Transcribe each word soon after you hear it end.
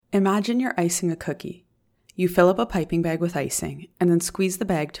Imagine you're icing a cookie. You fill up a piping bag with icing and then squeeze the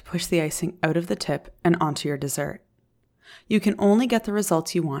bag to push the icing out of the tip and onto your dessert. You can only get the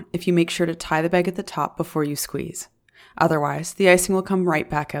results you want if you make sure to tie the bag at the top before you squeeze. Otherwise, the icing will come right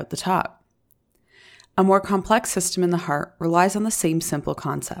back out the top. A more complex system in the heart relies on the same simple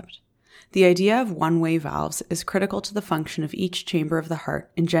concept. The idea of one-way valves is critical to the function of each chamber of the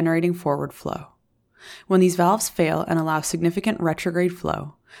heart in generating forward flow. When these valves fail and allow significant retrograde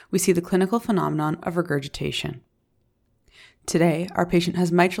flow, we see the clinical phenomenon of regurgitation. Today, our patient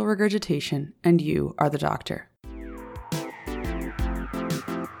has mitral regurgitation, and you are the doctor.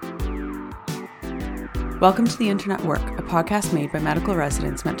 Welcome to The Internet Work, a podcast made by medical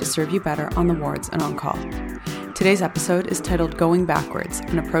residents meant to serve you better on the wards and on call. Today's episode is titled Going Backwards,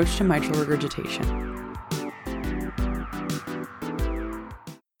 an Approach to Mitral Regurgitation.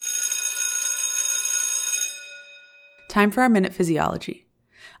 Time for our minute physiology.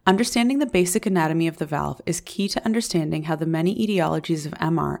 Understanding the basic anatomy of the valve is key to understanding how the many etiologies of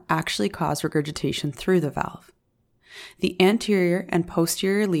MR actually cause regurgitation through the valve. The anterior and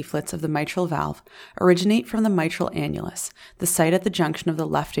posterior leaflets of the mitral valve originate from the mitral annulus, the site at the junction of the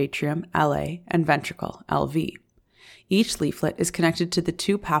left atrium, LA, and ventricle, LV. Each leaflet is connected to the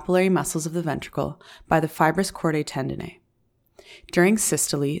two papillary muscles of the ventricle by the fibrous chordae tendineae. During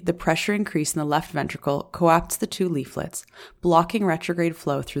systole, the pressure increase in the left ventricle coapts the two leaflets, blocking retrograde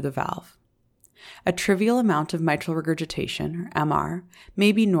flow through the valve. A trivial amount of mitral regurgitation, or MR,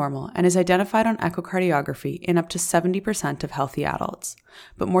 may be normal and is identified on echocardiography in up to 70% of healthy adults,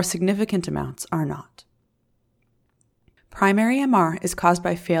 but more significant amounts are not. Primary MR is caused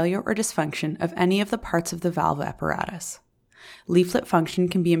by failure or dysfunction of any of the parts of the valve apparatus. Leaflet function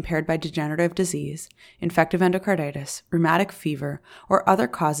can be impaired by degenerative disease, infective endocarditis, rheumatic fever, or other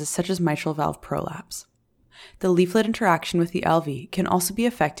causes such as mitral valve prolapse. The leaflet interaction with the LV can also be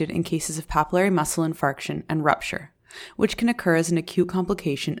affected in cases of papillary muscle infarction and rupture, which can occur as an acute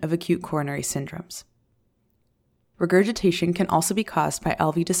complication of acute coronary syndromes. Regurgitation can also be caused by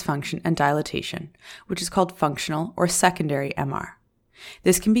LV dysfunction and dilatation, which is called functional or secondary MR.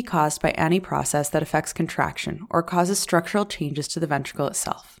 This can be caused by any process that affects contraction or causes structural changes to the ventricle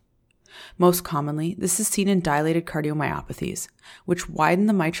itself. Most commonly, this is seen in dilated cardiomyopathies, which widen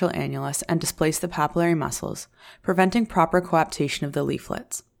the mitral annulus and displace the papillary muscles, preventing proper coaptation of the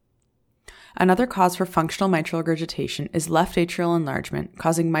leaflets. Another cause for functional mitral regurgitation is left atrial enlargement,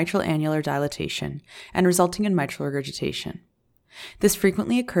 causing mitral annular dilatation and resulting in mitral regurgitation. This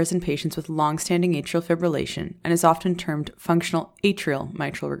frequently occurs in patients with long-standing atrial fibrillation and is often termed functional atrial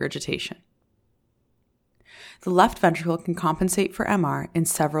mitral regurgitation. The left ventricle can compensate for MR in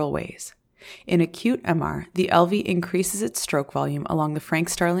several ways. In acute MR, the LV increases its stroke volume along the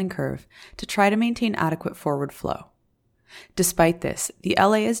Frank-Starling curve to try to maintain adequate forward flow. Despite this, the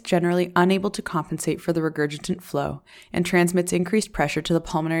LA is generally unable to compensate for the regurgitant flow and transmits increased pressure to the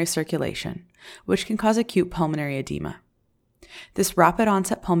pulmonary circulation, which can cause acute pulmonary edema. This rapid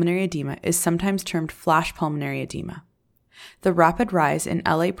onset pulmonary edema is sometimes termed flash pulmonary edema. The rapid rise in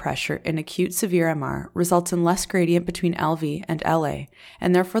LA pressure in acute severe MR results in less gradient between LV and LA,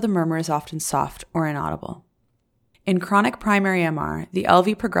 and therefore the murmur is often soft or inaudible. In chronic primary MR, the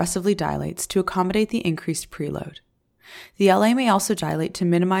LV progressively dilates to accommodate the increased preload. The LA may also dilate to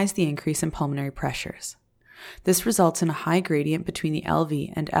minimize the increase in pulmonary pressures. This results in a high gradient between the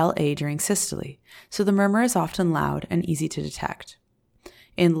LV and LA during systole, so the murmur is often loud and easy to detect.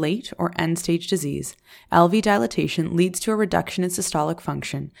 In late or end-stage disease, LV dilatation leads to a reduction in systolic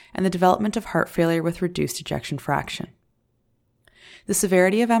function and the development of heart failure with reduced ejection fraction. The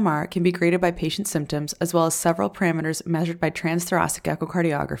severity of MR can be graded by patient symptoms as well as several parameters measured by transthoracic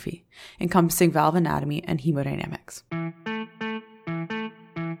echocardiography, encompassing valve anatomy and hemodynamics.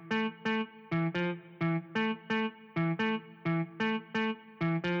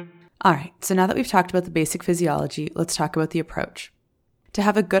 Alright, so now that we've talked about the basic physiology, let's talk about the approach. To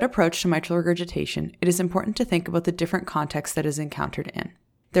have a good approach to mitral regurgitation, it is important to think about the different contexts that it is encountered in.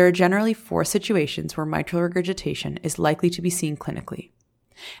 There are generally 4 situations where mitral regurgitation is likely to be seen clinically: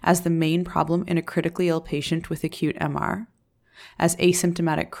 as the main problem in a critically ill patient with acute MR, as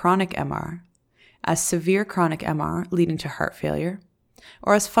asymptomatic chronic MR, as severe chronic MR leading to heart failure,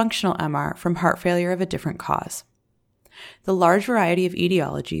 or as functional MR from heart failure of a different cause. The large variety of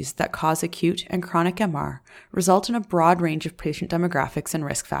etiologies that cause acute and chronic MR result in a broad range of patient demographics and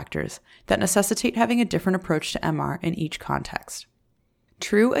risk factors that necessitate having a different approach to MR in each context.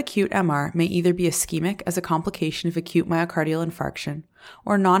 True acute MR may either be ischemic as a complication of acute myocardial infarction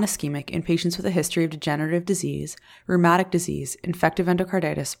or non-ischemic in patients with a history of degenerative disease, rheumatic disease, infective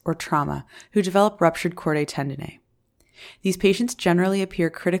endocarditis, or trauma who develop ruptured chordae tendineae. These patients generally appear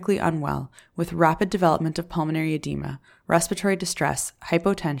critically unwell with rapid development of pulmonary edema, respiratory distress,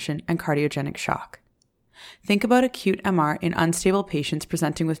 hypotension, and cardiogenic shock. Think about acute MR in unstable patients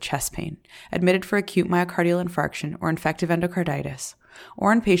presenting with chest pain, admitted for acute myocardial infarction or infective endocarditis,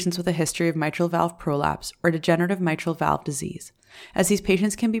 or in patients with a history of mitral valve prolapse or degenerative mitral valve disease, as these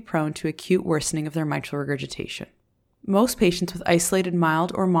patients can be prone to acute worsening of their mitral regurgitation. Most patients with isolated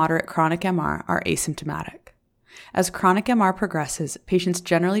mild or moderate chronic MR are asymptomatic. As chronic MR progresses, patients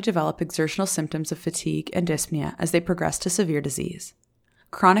generally develop exertional symptoms of fatigue and dyspnea as they progress to severe disease.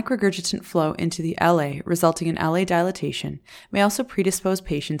 Chronic regurgitant flow into the LA, resulting in LA dilatation, may also predispose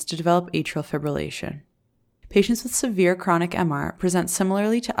patients to develop atrial fibrillation. Patients with severe chronic MR present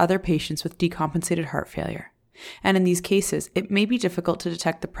similarly to other patients with decompensated heart failure, and in these cases, it may be difficult to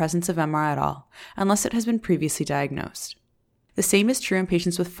detect the presence of MR at all, unless it has been previously diagnosed. The same is true in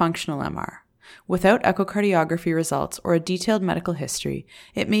patients with functional MR. Without echocardiography results or a detailed medical history,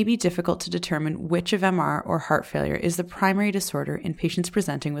 it may be difficult to determine which of MR or heart failure is the primary disorder in patients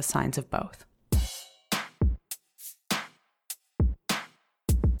presenting with signs of both.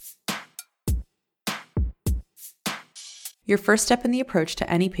 Your first step in the approach to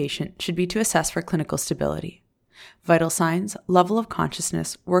any patient should be to assess for clinical stability. Vital signs, level of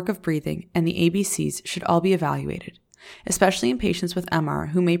consciousness, work of breathing, and the ABCs should all be evaluated, especially in patients with MR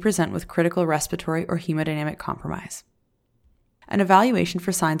who may present with critical respiratory or hemodynamic compromise. An evaluation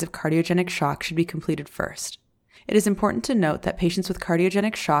for signs of cardiogenic shock should be completed first. It is important to note that patients with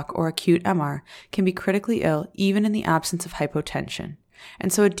cardiogenic shock or acute MR can be critically ill even in the absence of hypotension,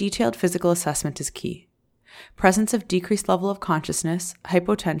 and so a detailed physical assessment is key. Presence of decreased level of consciousness,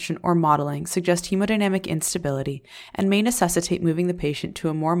 hypotension, or mottling suggest hemodynamic instability and may necessitate moving the patient to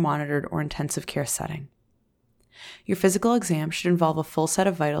a more monitored or intensive care setting. Your physical exam should involve a full set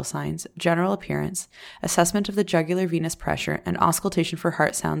of vital signs, general appearance, assessment of the jugular venous pressure, and auscultation for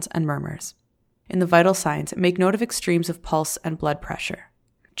heart sounds and murmurs. In the vital signs, make note of extremes of pulse and blood pressure.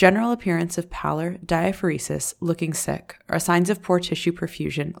 General appearance of pallor, diaphoresis, looking sick, are signs of poor tissue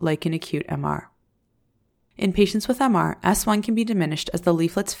perfusion like in acute MR. In patients with MR, S1 can be diminished as the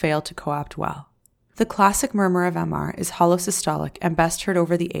leaflets fail to coapt well. The classic murmur of MR is hollow systolic and best heard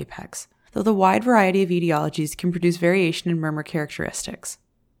over the apex, though the wide variety of etiologies can produce variation in murmur characteristics.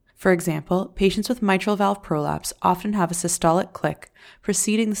 For example, patients with mitral valve prolapse often have a systolic click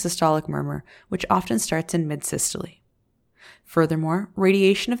preceding the systolic murmur, which often starts in mid-systole. Furthermore,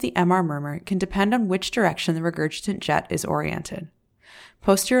 radiation of the MR murmur can depend on which direction the regurgitant jet is oriented.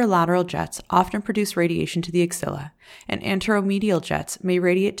 Posterior lateral jets often produce radiation to the axilla, and anteromedial jets may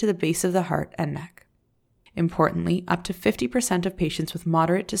radiate to the base of the heart and neck. Importantly, up to 50% of patients with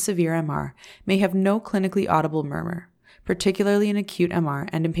moderate to severe MR may have no clinically audible murmur, particularly in acute MR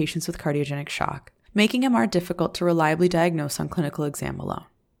and in patients with cardiogenic shock, making MR difficult to reliably diagnose on clinical exam alone.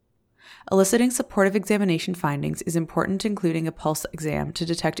 Eliciting supportive examination findings is important, including a pulse exam to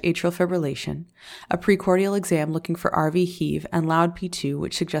detect atrial fibrillation, a precordial exam looking for RV heave and loud P2,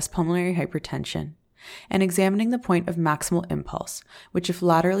 which suggests pulmonary hypertension, and examining the point of maximal impulse, which if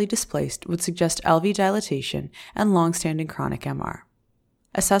laterally displaced would suggest LV dilatation and long-standing chronic MR.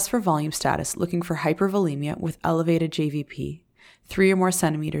 Assess for volume status, looking for hypervolemia with elevated JVP, 3 or more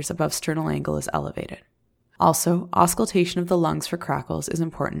centimeters above sternal angle is elevated. Also, auscultation of the lungs for crackles is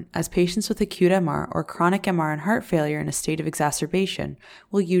important, as patients with acute MR or chronic MR and heart failure in a state of exacerbation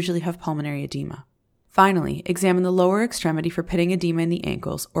will usually have pulmonary edema. Finally, examine the lower extremity for pitting edema in the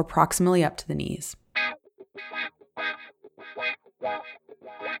ankles or proximally up to the knees.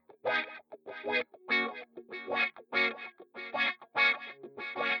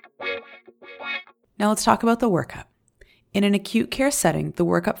 Now let's talk about the workup. In an acute care setting, the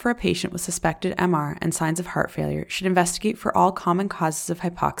workup for a patient with suspected MR and signs of heart failure should investigate for all common causes of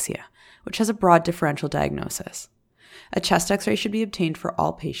hypoxia, which has a broad differential diagnosis. A chest X-ray should be obtained for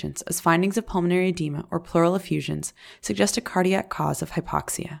all patients, as findings of pulmonary edema or pleural effusions suggest a cardiac cause of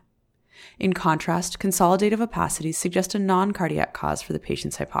hypoxia. In contrast, consolidative opacities suggest a non-cardiac cause for the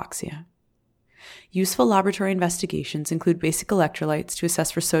patient's hypoxia. Useful laboratory investigations include basic electrolytes to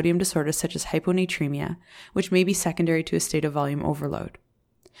assess for sodium disorders such as hyponatremia, which may be secondary to a state of volume overload.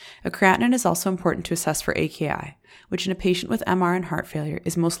 A creatinine is also important to assess for AKI, which in a patient with MR and heart failure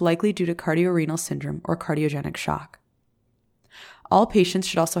is most likely due to cardiorenal syndrome or cardiogenic shock. All patients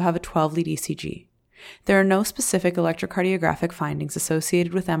should also have a 12-lead ECG. There are no specific electrocardiographic findings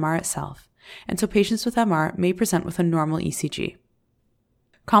associated with MR itself, and so patients with MR may present with a normal ECG.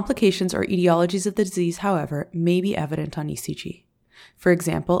 Complications or etiologies of the disease, however, may be evident on ECG. For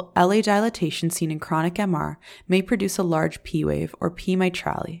example, LA dilatation seen in chronic MR may produce a large P wave or P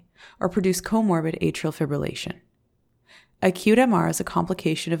mitrale, or produce comorbid atrial fibrillation. Acute MR as a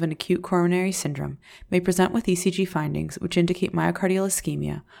complication of an acute coronary syndrome may present with ECG findings which indicate myocardial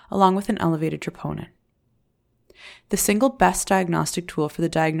ischemia, along with an elevated troponin. The single best diagnostic tool for the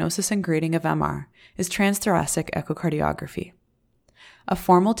diagnosis and grading of MR is transthoracic echocardiography. A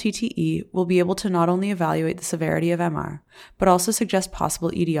formal TTE will be able to not only evaluate the severity of MR, but also suggest possible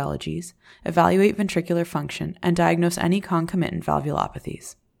etiologies, evaluate ventricular function, and diagnose any concomitant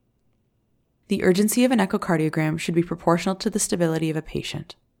valvulopathies. The urgency of an echocardiogram should be proportional to the stability of a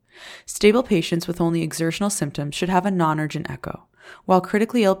patient. Stable patients with only exertional symptoms should have a non-urgent echo, while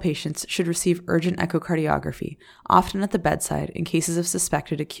critically ill patients should receive urgent echocardiography, often at the bedside in cases of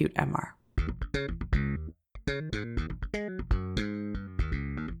suspected acute MR.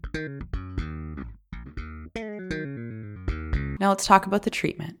 Now let's talk about the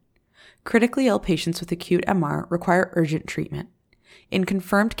treatment. Critically ill patients with acute MR require urgent treatment. In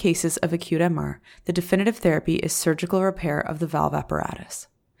confirmed cases of acute MR, the definitive therapy is surgical repair of the valve apparatus.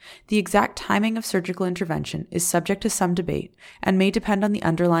 The exact timing of surgical intervention is subject to some debate and may depend on the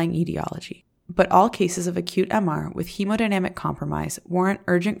underlying etiology, but all cases of acute MR with hemodynamic compromise warrant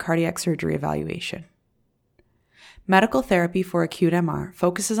urgent cardiac surgery evaluation. Medical therapy for acute MR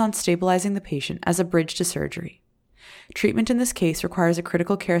focuses on stabilizing the patient as a bridge to surgery. Treatment in this case requires a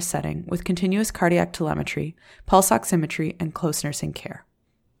critical care setting with continuous cardiac telemetry, pulse oximetry, and close nursing care.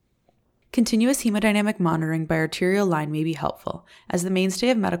 Continuous hemodynamic monitoring by arterial line may be helpful, as the mainstay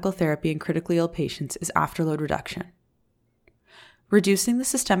of medical therapy in critically ill patients is afterload reduction. Reducing the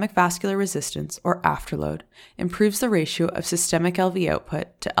systemic vascular resistance, or afterload, improves the ratio of systemic LV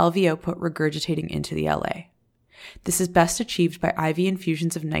output to LV output regurgitating into the LA. This is best achieved by IV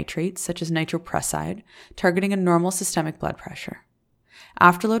infusions of nitrates, such as nitroprusside, targeting a normal systemic blood pressure.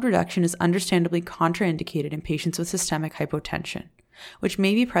 Afterload reduction is understandably contraindicated in patients with systemic hypotension, which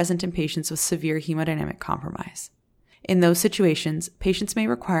may be present in patients with severe hemodynamic compromise. In those situations, patients may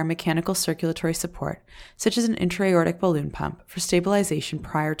require mechanical circulatory support, such as an intra-aortic balloon pump, for stabilization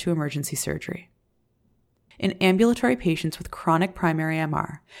prior to emergency surgery. In ambulatory patients with chronic primary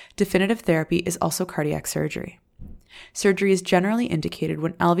MR, definitive therapy is also cardiac surgery. Surgery is generally indicated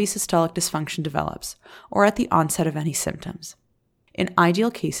when LV systolic dysfunction develops, or at the onset of any symptoms. In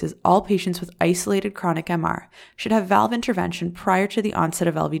ideal cases, all patients with isolated chronic MR should have valve intervention prior to the onset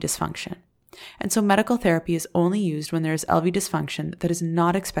of LV dysfunction, and so medical therapy is only used when there is LV dysfunction that is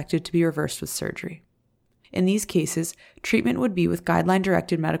not expected to be reversed with surgery. In these cases, treatment would be with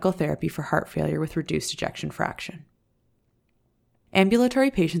guideline-directed medical therapy for heart failure with reduced ejection fraction.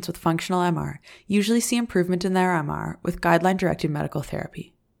 Ambulatory patients with functional MR usually see improvement in their MR with guideline-directed medical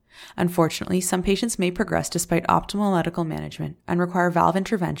therapy. Unfortunately, some patients may progress despite optimal medical management and require valve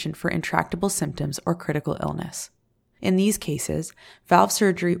intervention for intractable symptoms or critical illness. In these cases, valve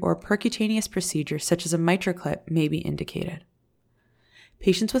surgery or percutaneous procedure such as a MitraClip may be indicated.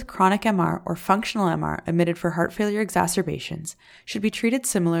 Patients with chronic MR or functional MR admitted for heart failure exacerbations should be treated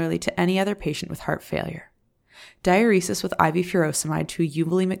similarly to any other patient with heart failure. Diuresis with IV furosemide to a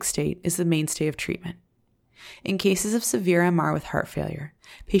euvolemic state is the mainstay of treatment. In cases of severe MR with heart failure,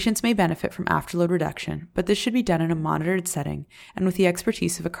 patients may benefit from afterload reduction, but this should be done in a monitored setting and with the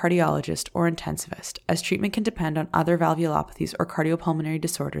expertise of a cardiologist or intensivist, as treatment can depend on other valvulopathies or cardiopulmonary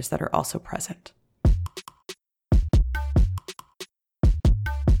disorders that are also present.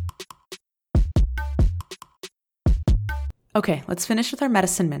 Okay, let's finish with our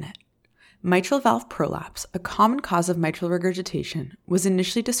medicine minute. Mitral valve prolapse, a common cause of mitral regurgitation, was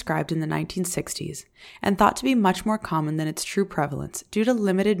initially described in the 1960s and thought to be much more common than its true prevalence due to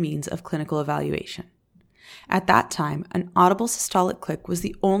limited means of clinical evaluation. At that time, an audible systolic click was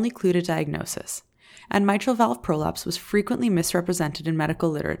the only clue to diagnosis, and mitral valve prolapse was frequently misrepresented in medical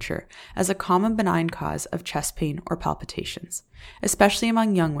literature as a common benign cause of chest pain or palpitations, especially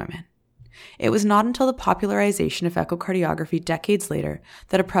among young women. It was not until the popularization of echocardiography decades later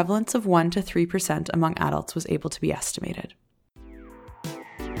that a prevalence of 1 to 3% among adults was able to be estimated.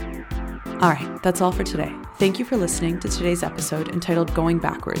 Alright, that's all for today. Thank you for listening to today's episode entitled Going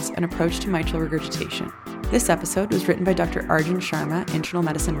Backwards, An Approach to Mitral Regurgitation. This episode was written by Dr. Arjun Sharma, internal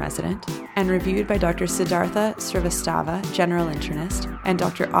medicine resident, and reviewed by Dr. Siddhartha Srivastava, general internist, and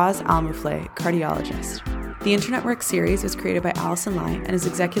Dr. Oz Almufle, cardiologist. The Internet Work series was created by Allison Lai and is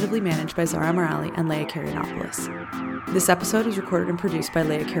executively managed by Zara Morali and Leah Karianopoulos. This episode was recorded and produced by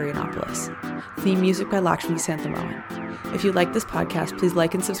Leah Karianopoulos. Theme music by Lakshmi Santhamohan. If you like this podcast, please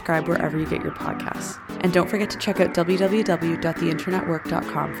like and subscribe wherever you get your podcasts. And don't forget to check out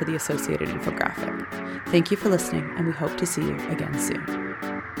www.theinternetwork.com for the associated infographic. Thank you for listening, and we hope to see you again soon.